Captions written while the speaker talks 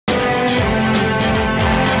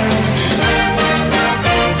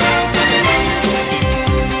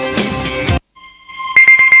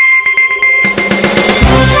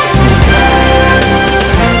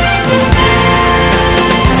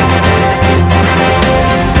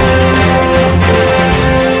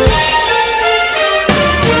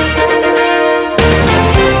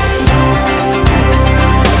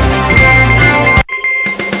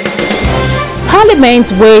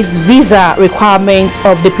Parliament waives visa requirements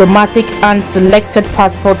of diplomatic and selected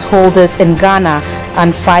passport holders in Ghana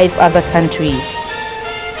and 5 other countries.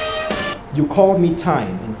 You call me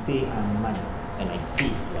time and say I'm money, and I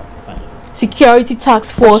see you're funny. Security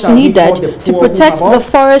task force needed to protect the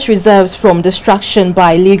forest reserves from destruction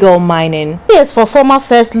by illegal mining. Yes, for former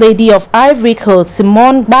First Lady of Ivory Coast,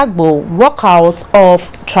 Simone Gbagbo, walk out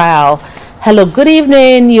of trial. Hello, good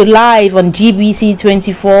evening. You're live on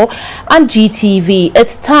GBC24 and GTV.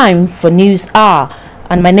 It's time for News Hour.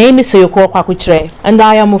 And my name is Soyoko Kwakutre. And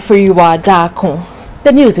I am Ofiriwa Dako.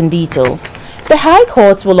 The news in detail. The High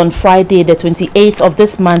Court will on Friday, the 28th of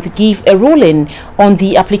this month, give a ruling on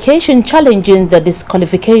the application challenging the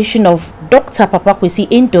disqualification of Dr. Papakwesi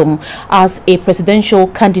Indom as a presidential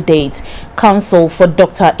candidate. Counsel for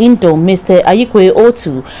Dr. Indom, Mr. Ayikwe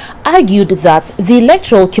Otu, argued that the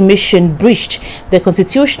Electoral Commission breached the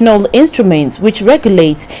constitutional instrument which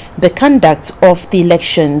regulates the conduct of the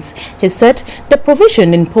elections. He said the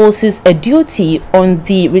provision imposes a duty on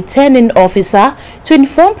the returning officer to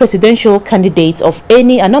inform presidential candidates of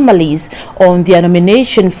any anomalies on their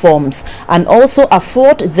nomination forms and also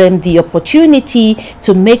afford them the opportunity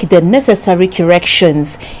to make the necessary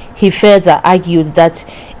corrections. He further argued that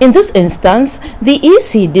in this instance, the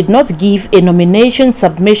EC did not give a nomination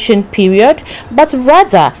submission period, but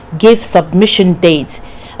rather gave submission dates.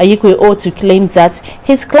 Ayikwe Otu claimed that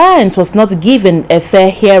his client was not given a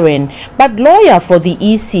fair hearing, but lawyer for the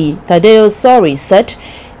EC, Tadeo Sori, said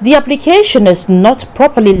the application is not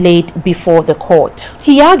properly laid before the court.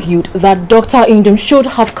 He argued that Dr. Indom should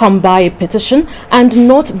have come by a petition and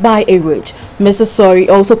not by a writ. Mr. Sori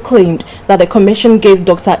also claimed that the commission gave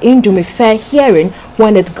Dr. Indom a fair hearing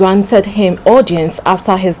when it granted him audience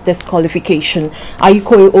after his disqualification.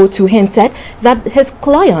 Ayikwe Otu hinted that his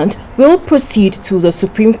client will proceed to the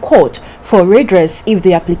Supreme Court for redress if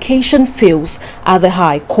the application fails at the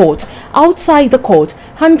High Court. Outside the court,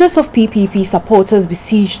 hundreds of PPP supporters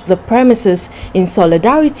besieged the premises in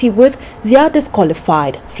solidarity with their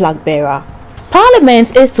disqualified flag bearer.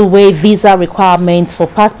 Parliament is to waive visa requirements for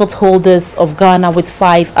passport holders of Ghana with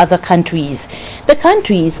 5 other countries. The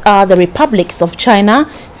countries are the republics of China,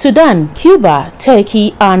 Sudan, Cuba,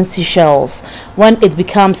 Turkey and Seychelles. When it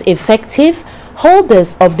becomes effective,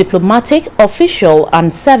 holders of diplomatic, official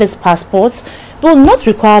and service passports will not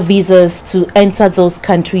require visas to enter those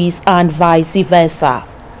countries and vice versa.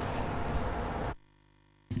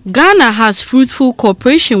 Ghana has fruitful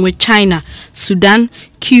cooperation with China, Sudan,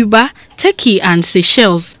 Cuba, Turkey and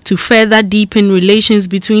Seychelles to further deepen relations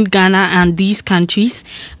between Ghana and these countries.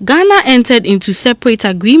 Ghana entered into separate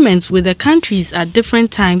agreements with the countries at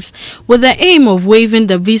different times with the aim of waiving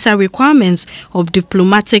the visa requirements of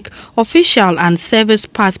diplomatic, official and service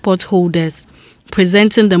passport holders.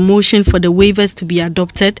 Presenting the motion for the waivers to be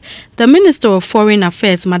adopted, the Minister of Foreign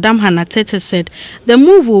Affairs, Madam Hannah Tete, said the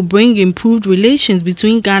move will bring improved relations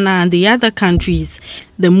between Ghana and the other countries.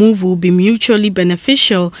 The move will be mutually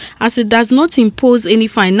beneficial as it does not impose any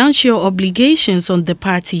financial obligations on the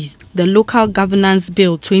parties. The Local Governance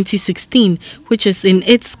Bill 2016, which is in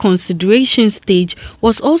its consideration stage,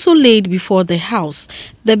 was also laid before the House.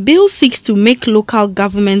 The bill seeks to make local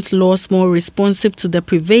government laws more responsive to the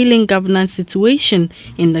prevailing governance situation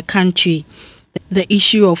in the country. The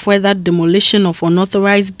issue of whether demolition of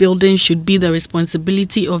unauthorized buildings should be the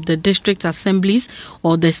responsibility of the district assemblies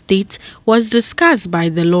or the state was discussed by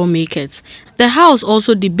the lawmakers. The House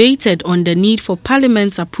also debated on the need for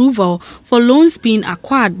Parliament's approval for loans being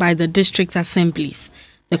acquired by the district assemblies.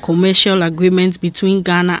 The commercial agreements between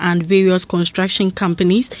Ghana and various construction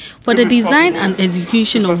companies for the design and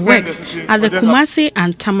execution of works at the Kumasi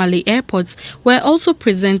and Tamale airports were also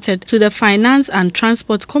presented to the Finance and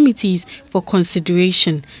Transport Committees for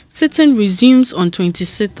consideration. Sitting resumes on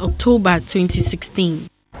 26 October 2016.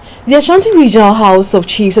 The Ashanti Regional House of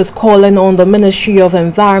Chiefs is calling on the Ministry of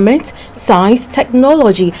Environment, Science,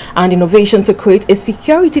 Technology and Innovation to create a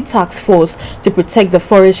security task force to protect the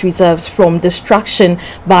forest reserves from destruction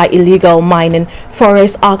by illegal mining.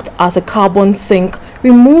 Forests act as a carbon sink,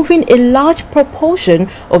 removing a large proportion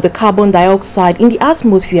of the carbon dioxide in the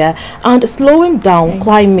atmosphere and slowing down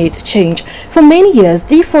climate change. For many years,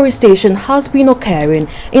 deforestation has been occurring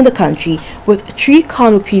in the country, with tree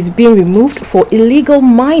canopies being removed for illegal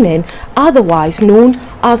mining, otherwise known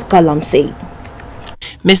as galamsey.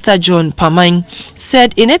 Mr. John Pamang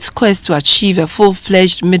said in its quest to achieve a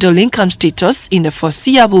full-fledged middle-income status in the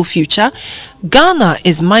foreseeable future, Ghana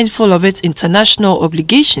is mindful of its international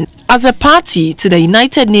obligations as a party to the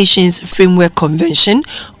United Nations Framework Convention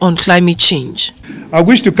on Climate Change. I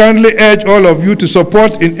wish to kindly urge all of you to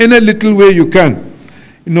support in any little way you can,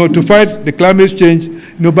 to fight the climate change,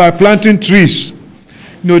 by planting trees.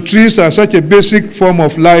 trees are such a basic form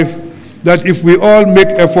of life that if we all make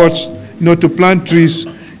efforts, to plant trees,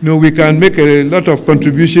 we can make a lot of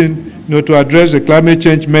contribution, to address the climate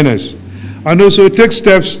change menace, and also take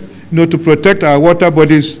steps, to protect our water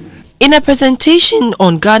bodies. In a presentation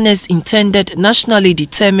on Ghana's intended nationally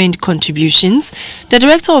determined contributions, the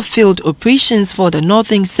Director of Field Operations for the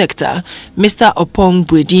Northern Sector, Mr. Opong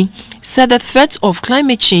Bwedi, said the threat of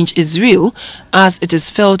climate change is real as it is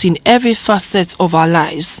felt in every facet of our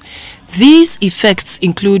lives. These effects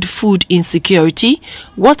include food insecurity,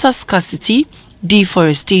 water scarcity,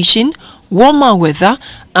 deforestation, warmer weather,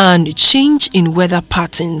 and change in weather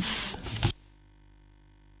patterns.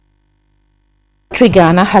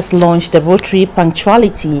 Ghana has launched the Rotary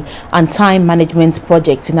Punctuality and Time Management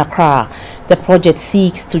Project in Accra. The project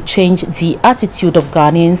seeks to change the attitude of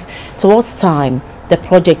Ghanaians towards time. The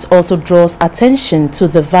project also draws attention to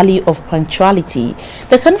the value of punctuality.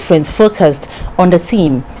 The conference focused on the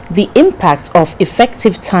theme, the impact of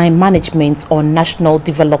effective time management on national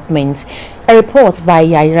development. A report by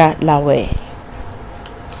Yaira Lawe.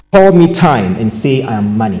 Call me time and say I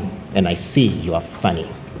am money, and I say you are funny.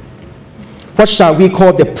 What shall we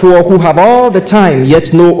call the poor who have all the time,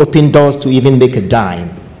 yet no open doors to even make a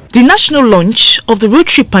dime? The national launch of the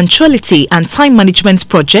Rotary Punctuality and Time Management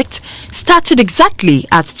Project started exactly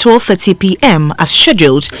at 12:30 p.m. as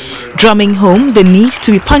scheduled, drumming home the need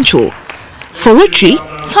to be punctual. For Rotary,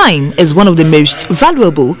 time is one of the most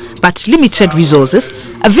valuable but limited resources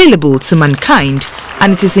available to mankind,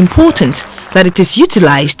 and it is important that it is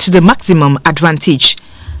utilized to the maximum advantage.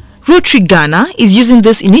 Rotary Ghana is using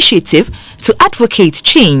this initiative to advocate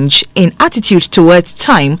change in attitude towards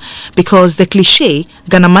time because the cliché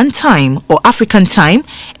Ghanaman time or African time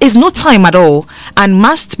is no time at all and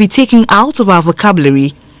must be taken out of our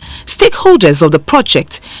vocabulary. Stakeholders of the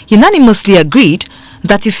project unanimously agreed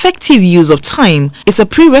that effective use of time is a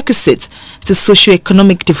prerequisite to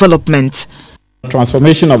socio-economic development.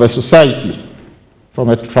 Transformation of a society from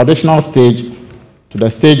a traditional stage to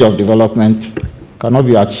the stage of development cannot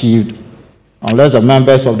be achieved unless the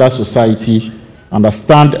members of that society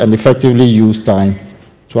understand and effectively use time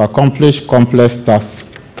to accomplish complex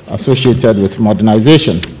tasks associated with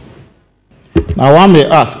modernization. Now one may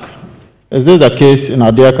ask, is this the case in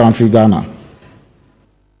our dear country, Ghana?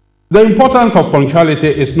 The importance of punctuality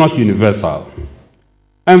is not universal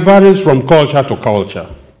and varies from culture to culture.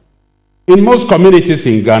 In most communities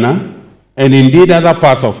in Ghana, and indeed other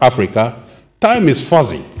parts of Africa, time is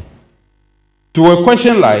fuzzy. To a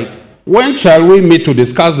question like, when shall we meet to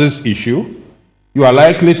discuss this issue, you are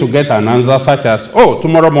likely to get an answer such as, oh,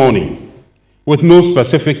 tomorrow morning, with no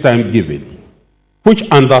specific time given, which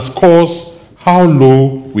underscores how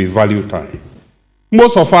low we value time.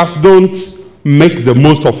 Most of us don't make the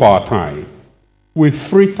most of our time. We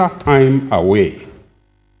fritter time away,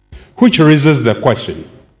 which raises the question,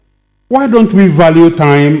 why don't we value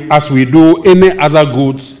time as we do any other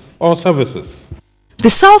goods or services? The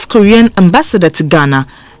South Korean ambassador to Ghana,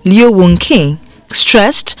 Leo Won-King,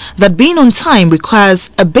 stressed that being on time requires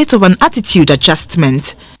a bit of an attitude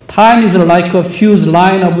adjustment. Time is like a fuse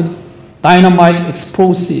line of dynamite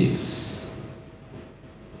explosives.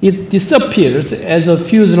 It disappears as a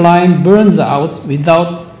fuse line burns out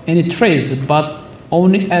without any trace, but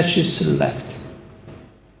only ashes left.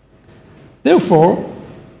 Therefore,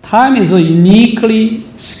 time is a uniquely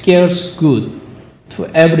scarce good to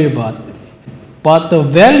everybody. But the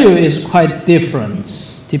value is quite different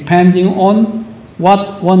depending on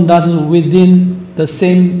what one does within the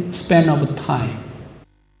same span of time.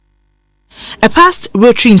 A past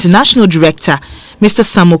Rotary International Director, Mr.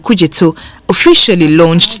 Samo Kujeto, officially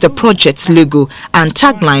launched the project's logo and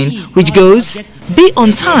tagline, which goes, "Be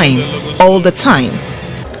on time, all the time."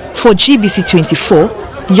 For GBC24,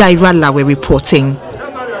 Yaira Lawe reporting.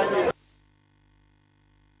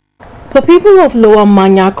 The people of Lower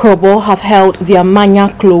Manya Krobo have held their Manya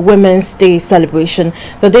Klo Women's Day celebration.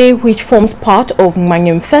 The day, which forms part of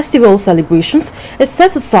Manyam Festival celebrations, is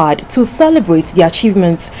set aside to celebrate the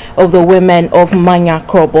achievements of the women of Manya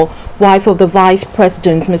Krobo. Wife of the Vice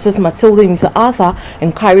President, Mrs. Matilda Arthur,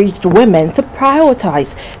 encouraged women to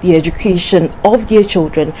prioritize the education of their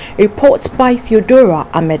children. Report by Theodora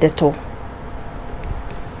Amedeto.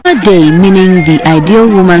 Day, meaning the Ideal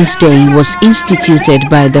Woman's Day, was instituted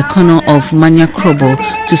by the Kono of Manya Krobo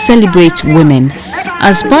to celebrate women.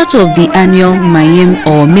 As part of the annual Mayim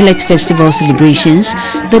or Millet Festival celebrations,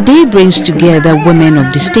 the day brings together women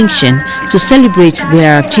of distinction to celebrate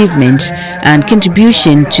their achievements and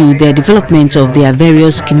contribution to the development of their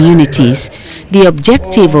various communities. The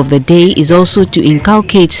objective of the day is also to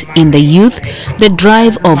inculcate in the youth the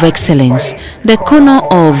drive of excellence. The Kono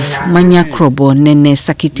of Manyakrobo, Nene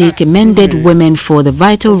Sakite, commended women for the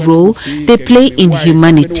vital role they play in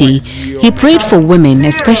humanity. He prayed for women,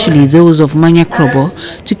 especially those of Manyakrobo,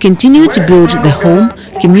 to continue to build the home,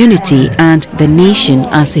 community and the nation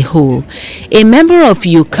as a whole. A member of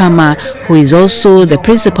Yukama, who is also the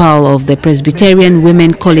principal of the Presbyterian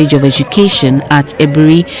Women College of Education at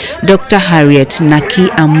Ebiri, Dr. Harriet Naki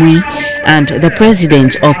Amui, and the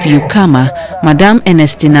president of Yukama, Madame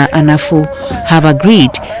Ernestina Anafo, have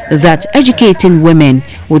agreed that educating women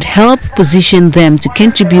would help position them to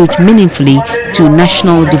contribute meaningfully to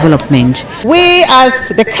national development. We, as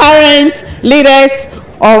the current leaders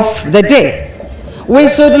of the day, we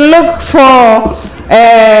should look for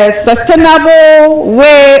a sustainable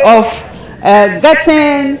way of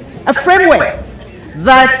getting a framework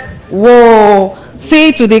that will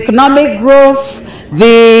see to the economic growth,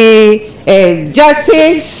 the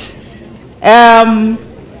justice,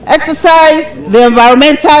 exercise the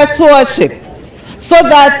environmental stewardship, so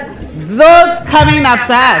that those coming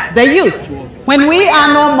after us, the youth, when we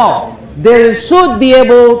are no more, they should be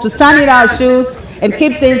able to stand in our shoes and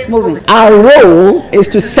keep things moving. Our role is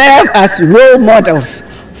to serve as role models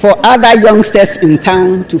for other youngsters in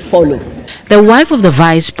town to follow. The wife of the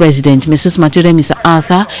Vice President, Mrs. Matilda Mr.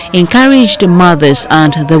 Arthur, encouraged the mothers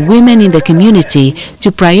and the women in the community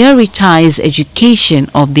to prioritize education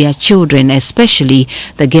of their children, especially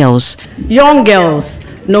the girls. Young girls,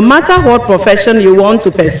 no matter what profession you want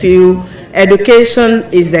to pursue, education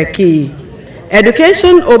is the key.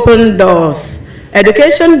 Education opens doors.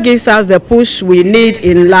 Education gives us the push we need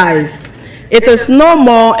in life. It is no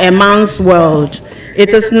more a man's world. It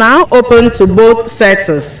is now open to both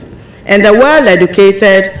sexes. And the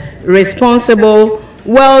well-educated, responsible,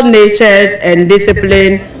 well-natured and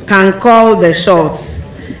disciplined can call the shots.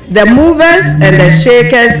 The movers and the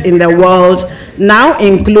shakers in the world now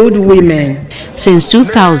include women. Since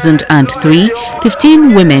 2003,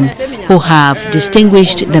 15 women who have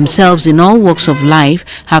distinguished themselves in all walks of life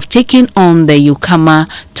have taken on the Yukama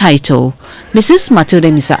title. Mrs. Matilda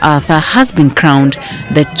Mr. Arthur has been crowned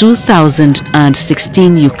the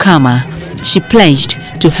 2016 Yukama. She pledged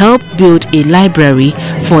to help build a library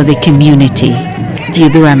for the community.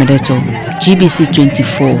 Theodora Medeto,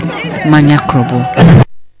 GBC24, Manyakrobo.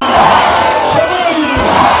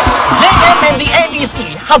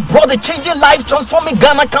 Have brought the Changing Life Transforming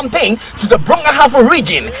Ghana campaign to the Brongahafo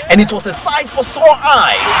region, and it was a sight for sore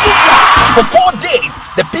eyes. For 4 days,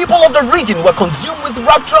 the people of the region were consumed with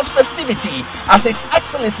rapturous festivity as His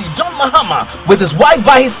Excellency John Mahama, with his wife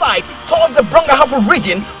by his side, toured the Brongahafo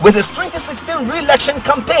region with his 2016 re-election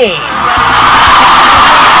campaign.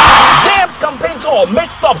 JM's campaign tour made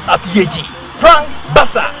stops at Yeji, Prang,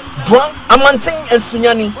 Bassa, Duang, Amanting and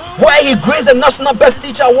Sunyani, where he graced the National Best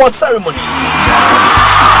Teacher Award ceremony.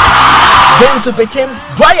 Then to Pechem,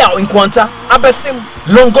 Dwayao in Kwanta, Abesim,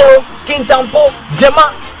 Longoro, Kintampo,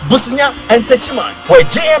 Jema, Businya and Techiman, where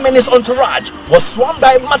JM and his entourage was swarmed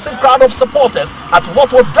by a massive crowd of supporters at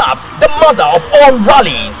what was dubbed the mother of all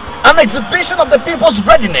rallies. An exhibition of the people's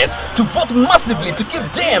readiness to vote massively to keep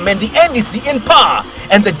JM and the NDC in power.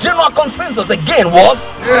 And the general consensus again was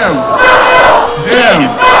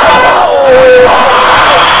JM.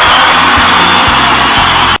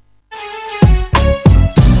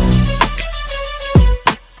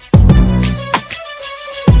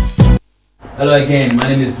 Hello again, my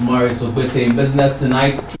name is Maurice Ogbete. In business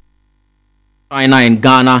tonight, China and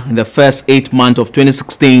Ghana in the first 8 months of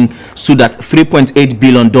 2016 stood at $3.8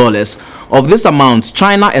 billion. Of this amount,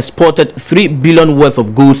 China exported $3 billion worth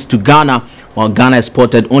of goods to Ghana, while Ghana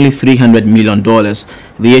exported only $300 million.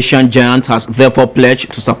 The Asian giant has therefore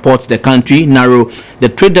pledged to support the country narrow the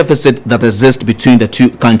trade deficit that exists between the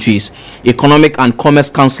two countries. Economic and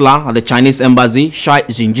Commerce Counselor at the Chinese Embassy, Shai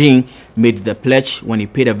Jingjing, made the pledge when he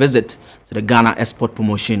paid a visit to the Ghana Export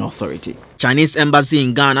Promotion Authority. Chinese Embassy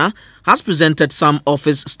in Ghana has presented some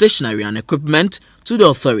office stationery and equipment to the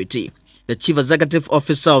authority. The Chief Executive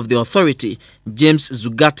Officer of the authority, James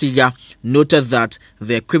Zugatiya, noted that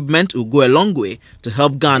the equipment will go a long way to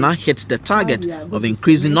help Ghana hit the target of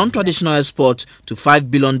increasing non-traditional export to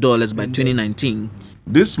 $5 billion by 2019.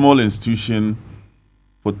 This small institution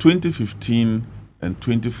for 2015 and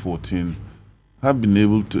 2014 have been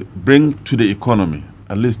able to bring to the economy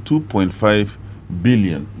at least $2.5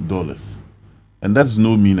 billion. And that's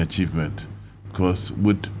no mean achievement, because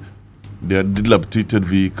with They are dilapidated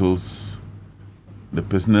vehicles. The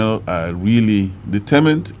personnel are really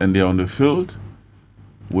determined and they are on the field.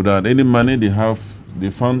 Without any money,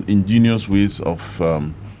 they found ingenious ways of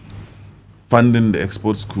funding the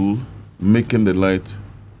export school, making the light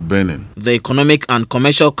burning. The Economic and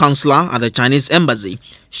Commercial Counselor at the Chinese Embassy,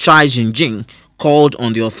 Shai Jinjing, called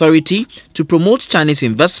on the authority to promote Chinese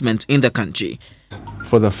investment in the country.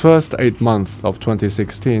 For the first 8 months of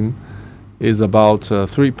 2016 is about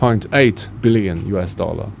 3.8 billion US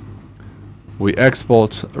dollar. We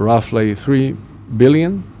export roughly 3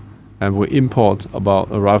 billion and we import about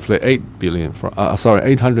roughly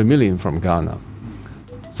 800 million from Ghana.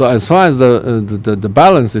 So as far as the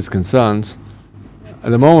balance is concerned, at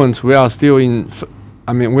the moment we are still it's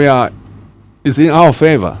in our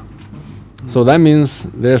favor. So that means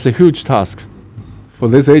there's a huge task for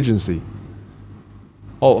this agency.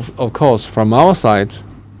 Of course, from our side,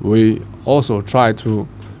 we also try to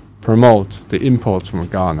promote the imports from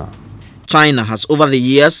Ghana. China has over the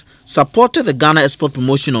years supported the Ghana Export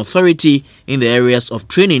Promotion Authority in the areas of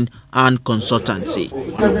training and consultancy.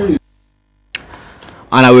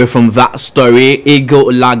 And away from that story,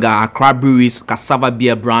 Eagle Lager, Accra Brewery's cassava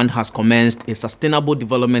beer brand, has commenced a sustainable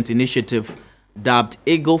development initiative dubbed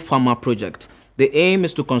Eagle Farmer Project. The aim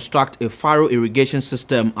is to construct a furrow irrigation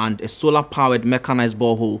system and a solar-powered mechanized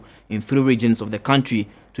borehole in 3 regions of the country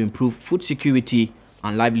to improve food security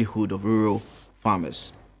and livelihood of rural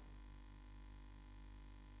farmers.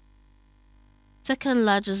 Second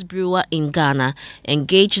largest brewer in Ghana,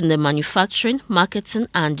 engaged in the manufacturing, marketing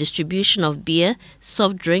and distribution of beer,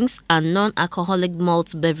 soft drinks and non-alcoholic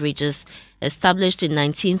malt beverages. Established in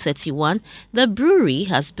 1931, the brewery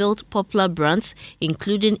has built popular brands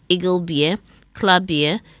including Eagle Beer, Club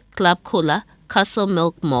Cola, Castle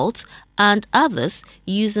Milk Malt and others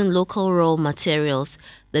using local raw materials.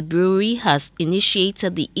 The brewery has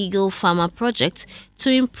initiated the Eagle Farmer Project to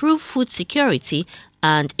improve food security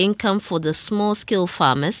and income for the small-scale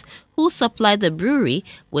farmers who supply the brewery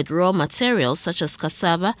with raw materials such as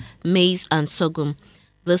cassava, maize and sorghum.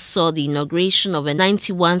 This saw the inauguration of a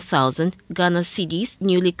 91,000 Ghana cedis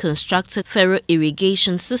newly constructed furrow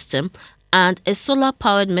irrigation system and a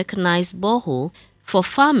solar-powered mechanized borehole for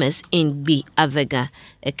farmers in B. Avega,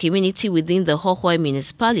 a community within the Hohoi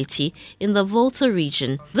municipality in the Volta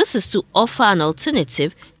region. This is to offer an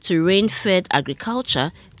alternative to rain-fed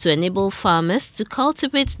agriculture to enable farmers to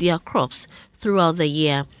cultivate their crops throughout the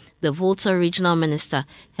year. The Volta Regional Minister,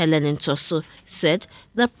 Helen Ntoso, said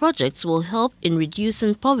the projects will help in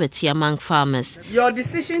reducing poverty among farmers. Your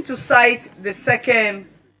decision to cite the second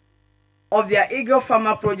of their Eagle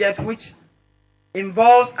Farmer Project, which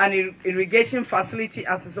involves an irrigation facility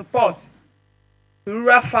as a support to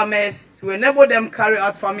rural farmers to enable them carry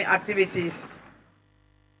out farming activities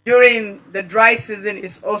during the dry season,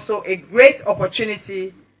 is also a great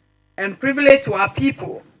opportunity and privilege to our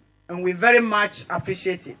people, and we very much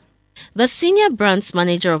appreciate it. The senior brands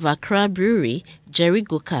manager of Accra Brewery, Jerry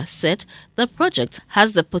Goka, said the project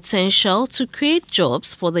has the potential to create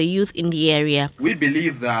jobs for the youth in the area. We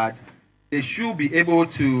believe that they should be able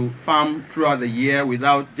to farm throughout the year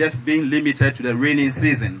without just being limited to the rainy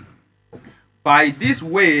season. By this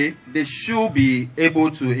way, they should be able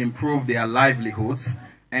to improve their livelihoods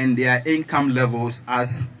and their income levels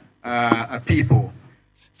as a people.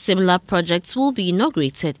 Similar projects will be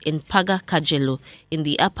inaugurated in Paga Kajelo in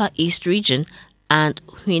the Upper East region and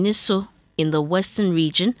Huiniso in the Western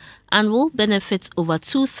region and will benefit over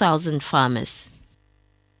 2,000 farmers.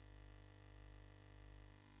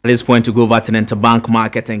 At this point, to go over to the interbank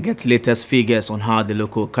market and get latest figures on how the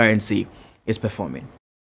local currency is performing.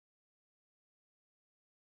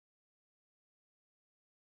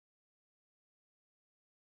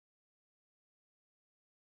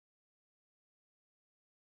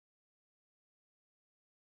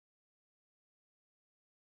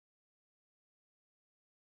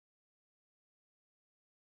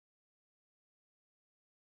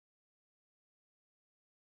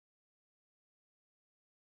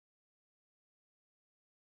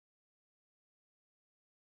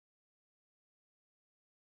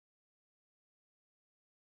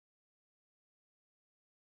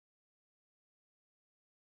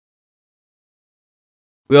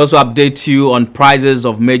 We also update you on prices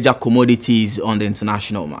of major commodities on the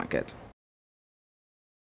international market.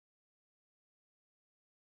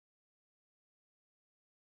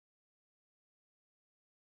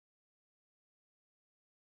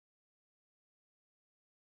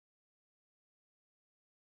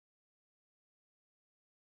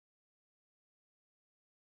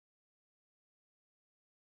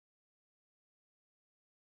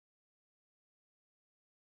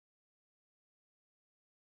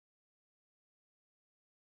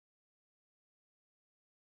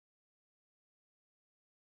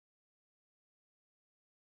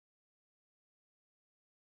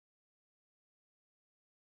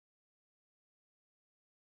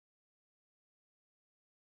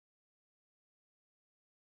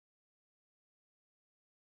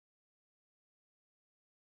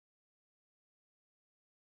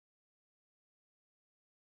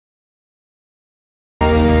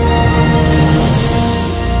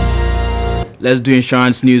 Let's do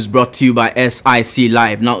insurance news brought to you by SIC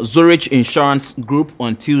Live. Now, Zurich Insurance Group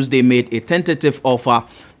on Tuesday made a tentative offer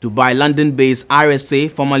to buy London-based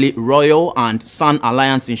RSA, formerly Royal and Sun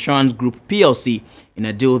Alliance Insurance Group PLC, in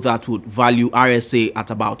a deal that would value RSA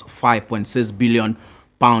at about £5.6 billion.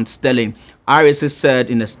 RSA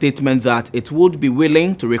said in a statement that it would be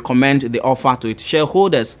willing to recommend the offer to its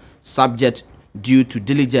shareholders, subject due to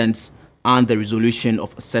diligence and the resolution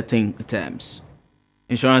of certain terms.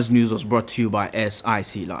 Insurance news was brought to you by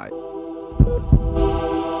SIC Live.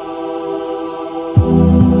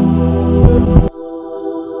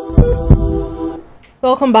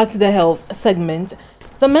 Welcome back to the health segment.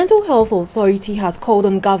 The Mental Health Authority has called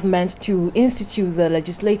on government to institute the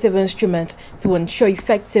legislative instrument to ensure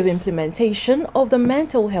effective implementation of the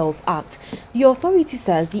Mental Health Act. The authority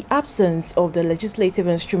says the absence of the legislative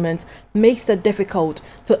instrument makes it difficult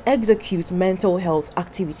to execute mental health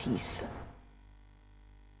activities.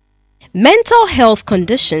 Mental health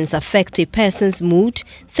conditions affect a person's mood,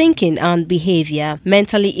 thinking and behavior.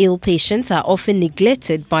 Mentally ill patients are often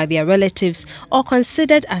neglected by their relatives or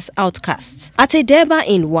considered as outcasts. At a Deba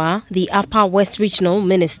in Wa, the Upper West Regional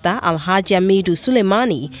Minister Alhaji Amidu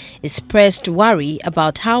Suleimani expressed worry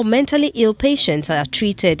about how mentally ill patients are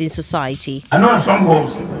treated in society. I know in some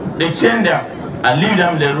homes, they chain them and leave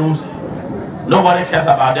them in their rooms. Nobody cares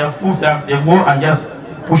about them. Food stuff, they go and just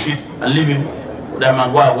push it and leave them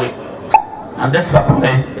and go away. And this certainly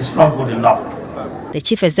is not good enough. The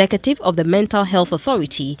Chief Executive of the Mental Health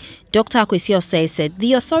Authority, Dr. Akwesi Osei, said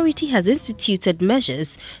the authority has instituted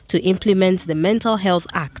measures to implement the Mental Health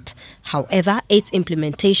Act. However, its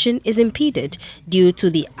implementation is impeded due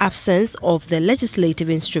to the absence of the legislative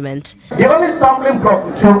instrument. The only stumbling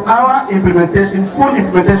block to our implementation, full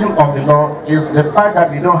implementation of the law, is the fact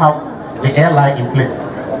that we don't have the LI in place.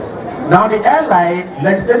 Now the LI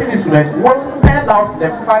legislative instrument will spell out the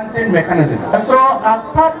funding mechanism. And so as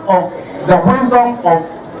part of the wisdom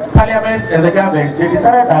of Parliament and the government, they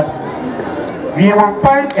decided that we will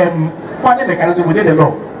find a funding mechanism within the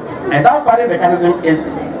law. And that funding mechanism is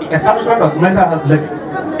the establishment of mental health levy.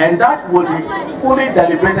 And that will be fully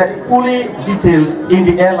deliberated, fully detailed in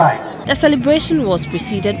the LI. The celebration was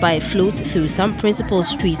preceded by a float through some principal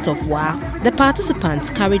streets of Wa. The participants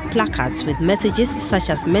carried placards with messages such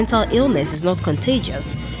as mental illness is not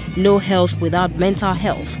contagious, no health without mental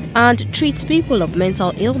health, and treat people of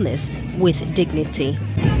mental illness with dignity.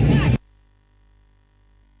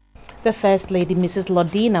 The First Lady, Mrs.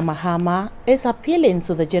 Lordina Mahama, is appealing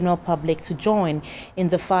to the general public to join in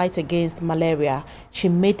the fight against malaria. She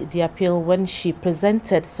made the appeal when she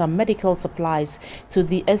presented some medical supplies to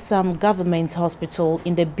the Assam Government Hospital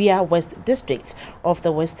in the Bia West District of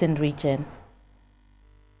the Western Region.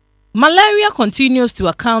 Malaria continues to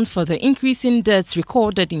account for the increasing deaths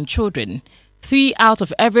recorded in children. 3 out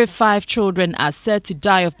of every 5 children are said to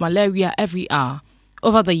die of malaria every hour.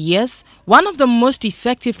 Over the years, one of the most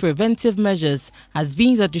effective preventive measures has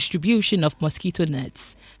been the distribution of mosquito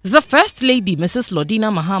nets. The First Lady, Mrs.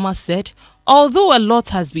 Lordina Mahama, said, although a lot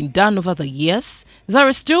has been done over the years, there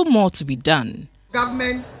is still more to be done.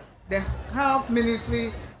 Government, the health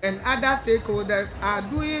ministry and other stakeholders are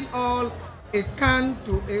doing all it can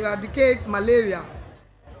to eradicate malaria.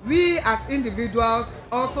 We as individuals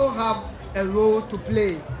also have a role to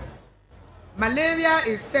play. Malaria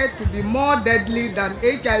is said to be more deadly than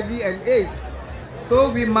HIV and AIDS,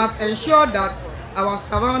 so we must ensure that our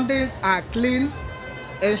surroundings are clean,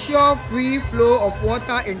 ensure free flow of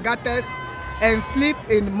water in gutters, and sleep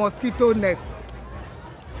in mosquito nets.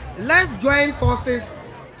 Let's join forces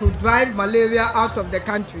to drive malaria out of the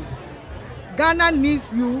country. Ghana needs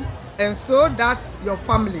you, and so does your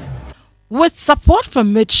family. With support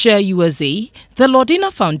from Midshare USA, the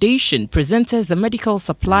Lordina Foundation presented the medical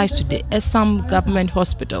supplies to the Assam Government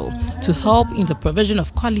Hospital to help in the provision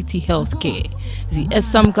of quality health care. The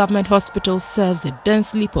Assam Government Hospital serves a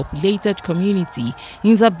densely populated community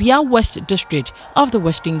in the Bia West District of the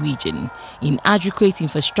Western Region. Inadequate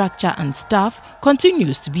infrastructure and staff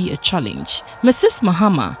continues to be a challenge. Mrs.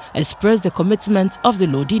 Mahama expressed the commitment of the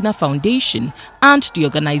Lordina Foundation and the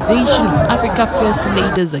Organization of Africa First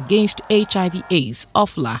Ladies Against HIV/AIDS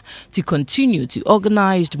 (OFLA) to continue to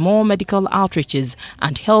organize more medical outreaches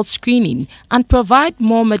and health screening and provide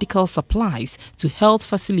more medical supplies to health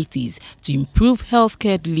facilities to improve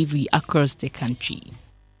healthcare delivery across the country.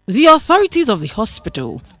 The authorities of the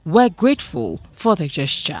hospital were grateful for the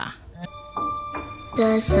gesture.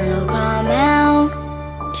 The sun will come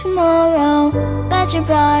out tomorrow, bet your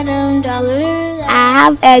bottom dollar. I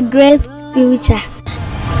have a great future.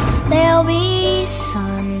 There'll be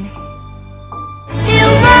sun.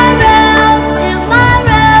 Tomorrow,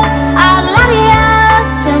 tomorrow, I'll love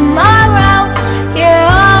you tomorrow.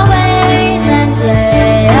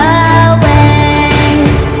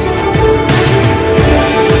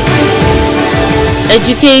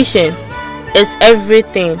 Education is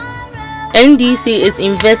everything. NDC is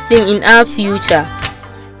investing in our future.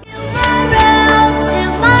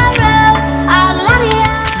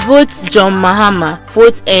 Vote John Mahama.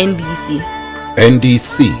 Vote NDC.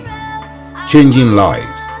 NDC. Changing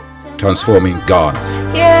lives. Transforming Ghana.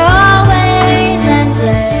 You're always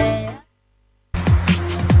enslaved.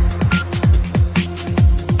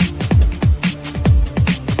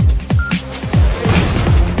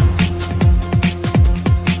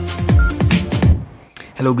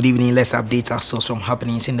 Hello, good evening. Let's update our source from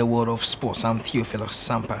happenings in the world of sports. I'm Theophilus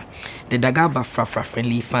Sampa. The Dagaba Frafra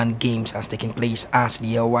Friendly Fan Games has taken place at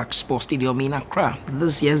the Elwak Sports Stadium in Accra.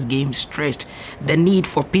 This year's game stressed the need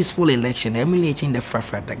for peaceful election, emulating the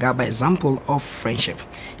Frafra Dagaba example of friendship.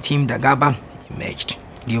 Team Dagaba emerged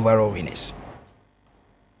the overall winners.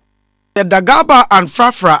 The Dagaba and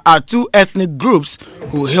Frafra are two ethnic groups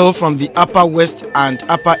who hail from the Upper West and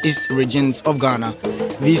Upper East regions of Ghana.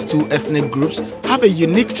 These two ethnic groups have a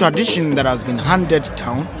unique tradition that has been handed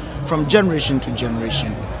down from generation to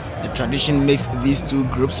generation. The tradition makes these two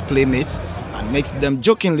groups playmates and makes them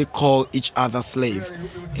jokingly call each other slave.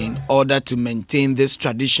 In order to maintain this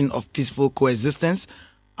tradition of peaceful coexistence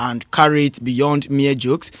and carry it beyond mere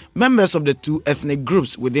jokes, members of the two ethnic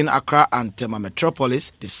groups within Accra and Tema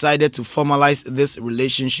Metropolis decided to formalize this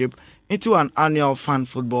relationship into an annual fan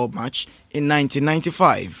football match in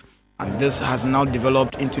 1995. And this has now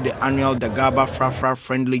developed into the annual Dagaba Frafra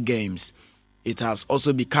Friendly Games. It has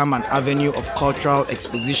also become an avenue of cultural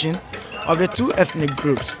exposition of the two ethnic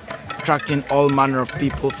groups, attracting all manner of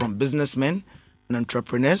people from businessmen and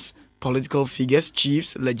entrepreneurs, political figures,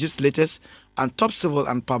 chiefs, legislators, and top civil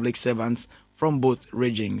and public servants from both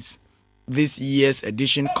regions. This year's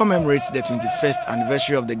edition commemorates the 21st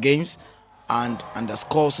anniversary of the Games and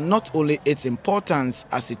underscores not only its importance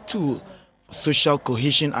as a tool social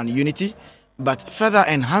cohesion and unity, but further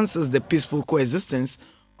enhances the peaceful coexistence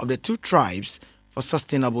of the two tribes for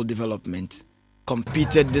sustainable development.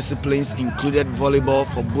 Competed disciplines included volleyball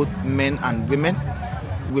for both men and women,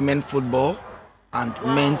 women football, and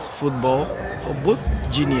men's football for both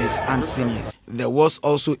juniors and seniors. There was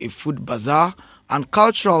also a food bazaar and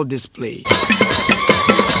cultural display.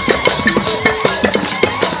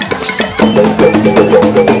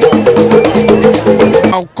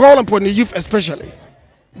 I'll call upon the youth especially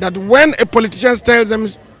that when a politician tells them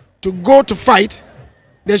to go to fight,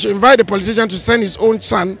 they should invite the politician to send his own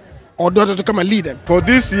son or daughter to come and lead them. For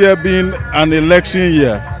this year being an election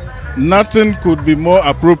year, nothing could be more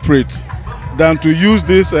appropriate than to use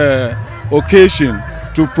this occasion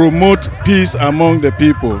to promote peace among the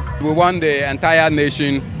people. We want the entire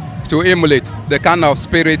nation to emulate the kind of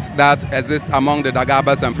spirit that exists among the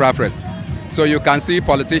Dagabas and Frafras. So you can see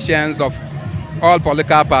politicians of all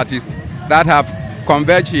political parties that have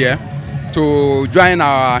converged here to join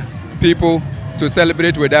our people to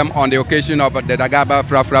celebrate with them on the occasion of the Dagaba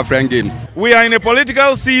Frafra Friend Games. We are in a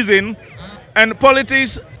political season and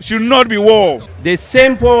politics should not be war. The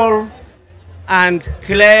simple and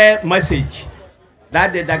clear message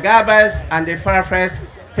that the Dagabas and the Frafras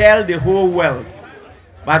tell the whole world,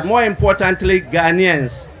 but more importantly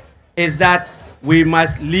Ghanaians, is that we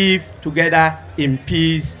must live together in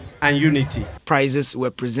peace and unity. Prizes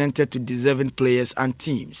were presented to deserving players and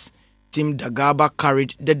teams. Team Dagaba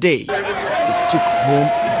carried the day. They took home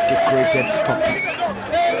a decorated puppy.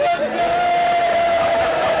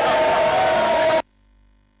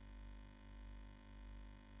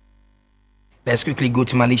 Let's quickly go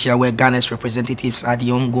to Malaysia, where Ghana's representatives at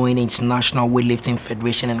the ongoing International Weightlifting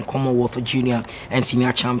Federation and Commonwealth Junior and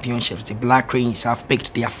Senior Championships. The Black Cranes have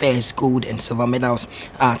picked their first gold and silver medals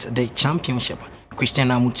at the championship.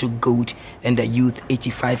 Christian Amu took gold in the youth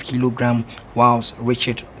 85 kilogram, whilst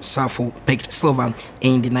Richard Safo picked silver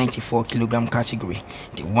in the 94 kilogram category.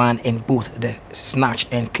 They won in both the snatch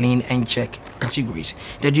and clean and jerk categories.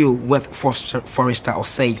 The duo with Forrester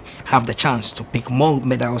Osei have the chance to pick more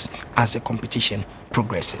medals as the competition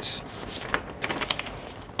progresses.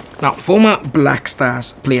 Now, former Black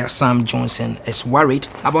Stars player Sam Johnson is worried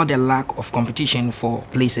about the lack of competition for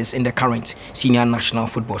places in the current senior national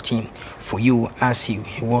football team. For you, as he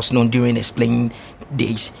was known during his playing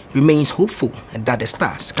days, remains hopeful that the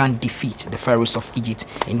Stars can defeat the Pharaohs of Egypt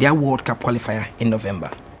in their World Cup qualifier in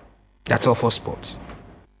November. That's all for sports.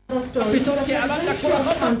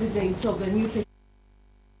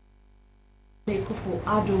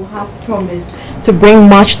 Ado has promised to bring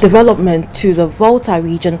much development to the Volta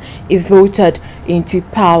region if voted into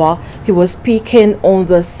power. He was speaking on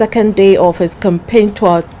the second day of his campaign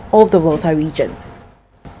tour of the Volta region.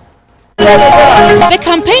 The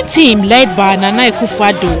campaign team led by Nana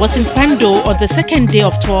Akufo-Addo was in Pando on the second day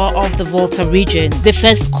of tour of the Volta region. They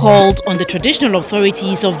first called on the traditional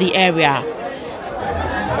authorities of the area.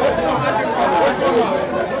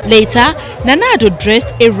 Later, Nana Addo dressed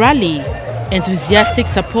a rally. Enthusiastic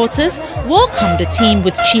supporters welcomed the team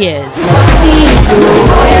with cheers.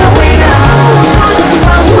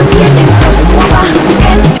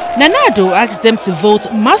 Nana Addo asked them to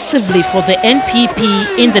vote massively for the NPP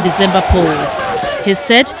in the December polls. He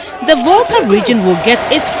said the Volta region will get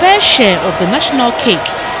its fair share of the national cake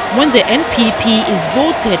when the NPP is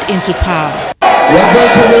voted into power. We are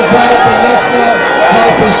going to revive the National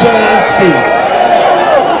Health Insurance Scheme.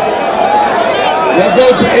 We are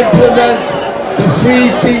going to implement the free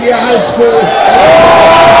senior high school.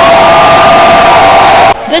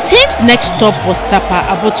 The team's next stop was Tapa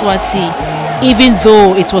Abotuasi. Even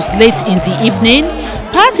though it was late in the evening,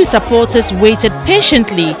 party supporters waited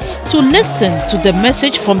patiently to listen to the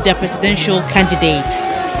message from their presidential candidate.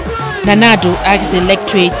 Nana Addo asked the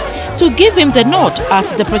electorate to give him the nod at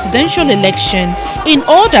the presidential election in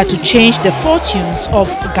order to change the fortunes of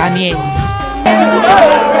Ghanaians.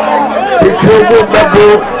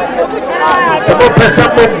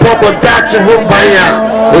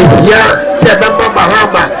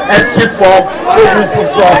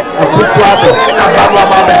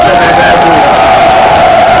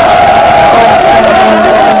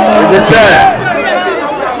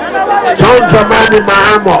 John Dramani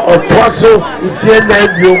Mahama or Tosso if you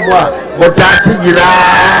name you more, but that's it. It's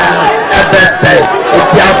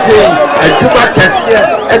your thing. I do my cassia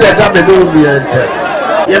and I got the enter.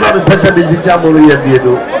 You know, the person is in Jamboree and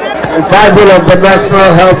Biedo. Revival of the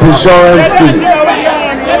National Health Insurance Scheme.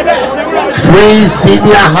 Free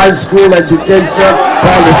senior high school education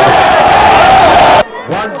policy.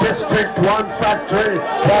 One district, one factory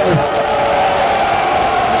policy.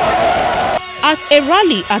 At a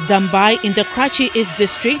rally at Dambai in the Krachi East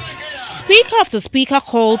District, speaker after speaker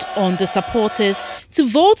called on the supporters to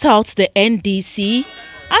vote out the NDC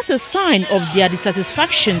as a sign of their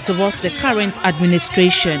dissatisfaction towards the current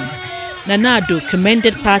administration. Nana Addo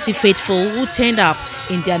commended party faithful who turned up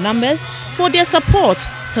in their numbers for their support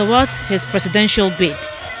towards his presidential bid.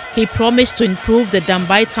 He promised to improve the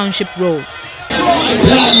Dambai Township roads.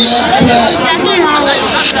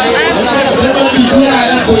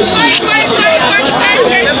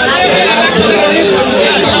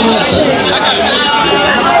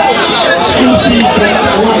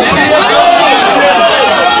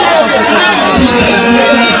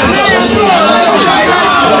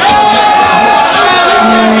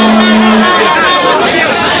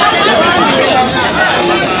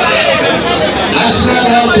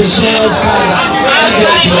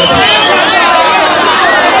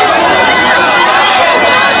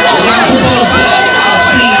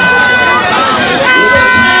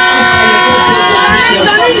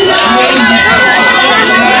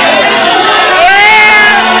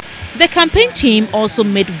 The campaign team also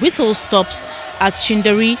made whistle stops at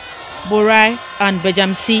Chindari, Borai and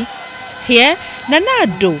Bejamsi. Here, Nana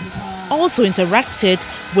Addo also interacted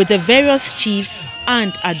with the various chiefs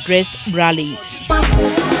and addressed rallies.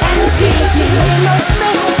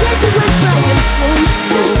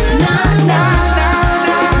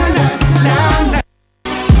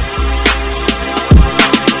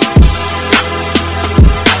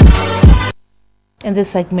 In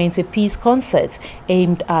this segment, a peace concert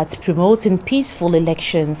aimed at promoting peaceful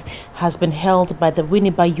elections has been held by the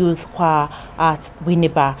Winneba Youth Choir at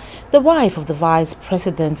Winneba. The wife of the Vice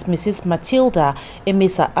President, Mrs. Matilda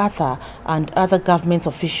Emisa Arthur, and other government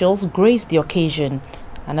officials graced the occasion.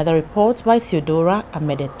 Another report by Theodora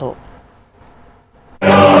Amedeto.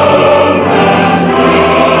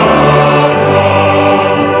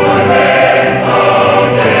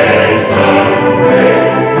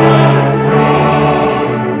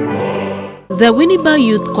 The Winneba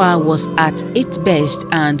Youth Choir was at its best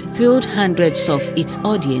and thrilled hundreds of its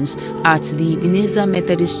audience at the Ebenezer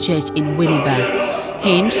Methodist Church in Winneba.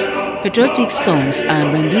 Hymns, patriotic songs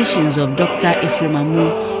and renditions of Dr. Ephraim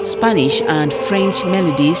Amu, Spanish and French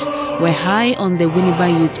melodies were high on the Winneba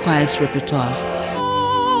Youth Choir's repertoire.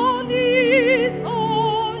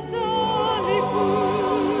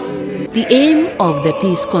 The aim of the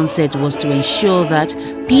peace concert was to ensure that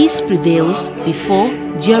peace prevails before,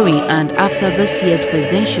 during and after this year's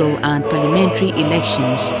presidential and parliamentary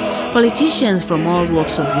elections. Politicians from all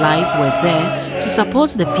walks of life were there to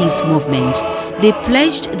support the peace movement. They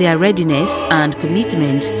pledged their readiness and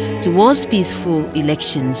commitment towards peaceful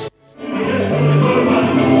elections.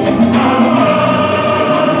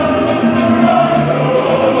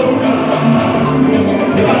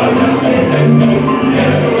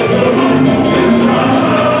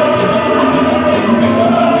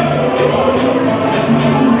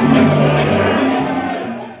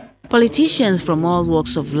 Politicians from all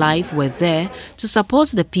walks of life were there to support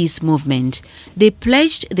the peace movement. They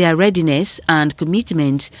pledged their readiness and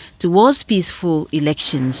commitment towards peaceful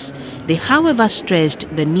elections. They, however, stressed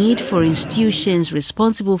the need for institutions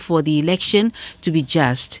responsible for the election to be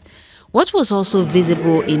just. What was also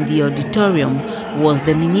visible in the auditorium was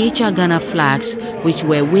the miniature Ghana flags, which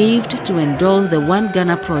were waved to endorse the One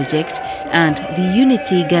Ghana project and the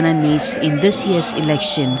unity Ghana needs in this year's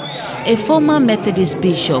election. A former Methodist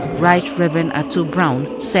bishop, Right Reverend Ato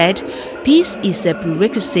Brown, said peace is a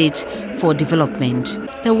prerequisite for development.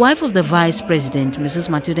 The wife of the Vice President, Mrs.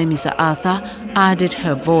 Matilda Misa Arthur, added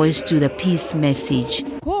her voice to the peace message.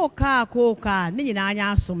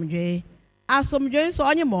 Asomdwe so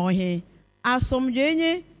onye mohe asomdwe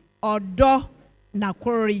nye odo na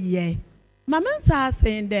kworiye mamenta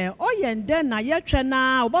sende oyende na yetwe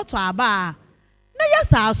na oboto aba na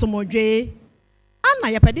yesa asomdwe ana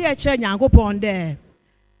yepede ye kire nyankopon de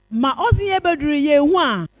ma ozi ye beduru ye hu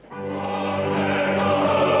a.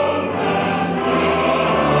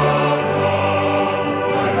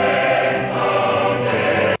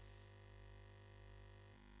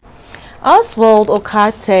 Oswald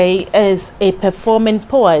Okate is a performing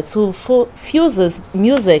poet who fuses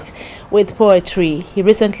music with poetry. He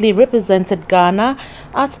recently represented Ghana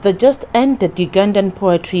at the just-ended Ugandan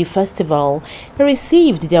Poetry Festival. He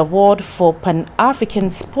received the award for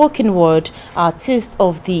Pan-African Spoken Word Artist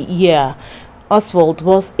of the Year. Oswald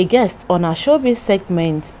was a guest on our showbiz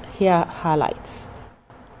segment. Here highlights.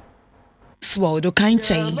 Oswald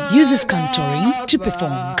Okante uses cantoring to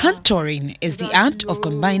perform. Cantoring is the art of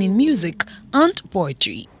combining music and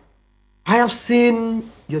poetry. I have seen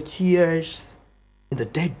your tears in the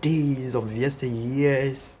dead days of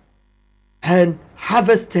yesteryears and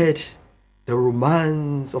harvested the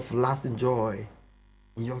romance of lasting joy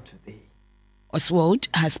in your today. Oswald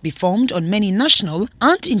has performed on many national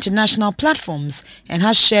and international platforms and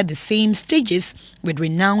has shared the same stages with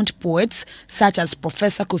renowned poets such as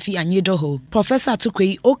Professor Kofi Anyedoho, Professor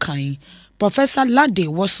Tukwei Okai, Professor Lade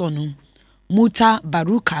Wasonu, Muta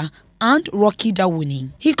Baruka, and Rocky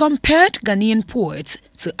Dawuni. He compared Ghanaian poets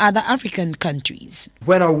to other African countries.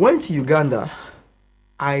 When I went to Uganda,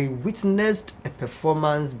 I witnessed a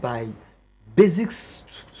performance by basic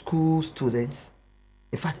school students.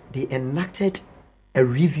 In fact, they enacted a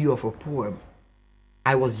review of a poem.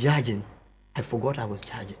 I was judging. I forgot I was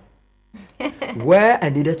judging. Where I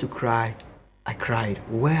needed to cry, I cried.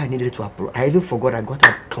 Where I needed to applaud, I even forgot. I got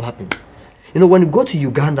up clapping. You know, when you go to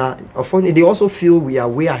Uganda, unfortunately, they also feel we are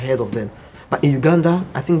way ahead of them. But in Uganda,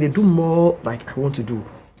 I think they do more like I want to do.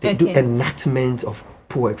 They do enactment of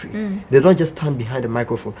poetry. They don't just stand behind the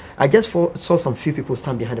microphone. I just saw some few people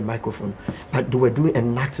stand behind the microphone, but they were doing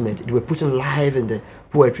enactment. They were putting live in the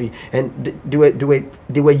poetry, and they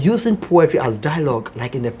were using poetry as dialogue,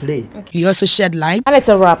 like in a play. He also shed light. And it's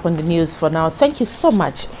a wrap on the news for now. Thank you so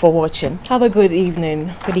much for watching. Have a good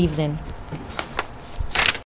evening. Good evening.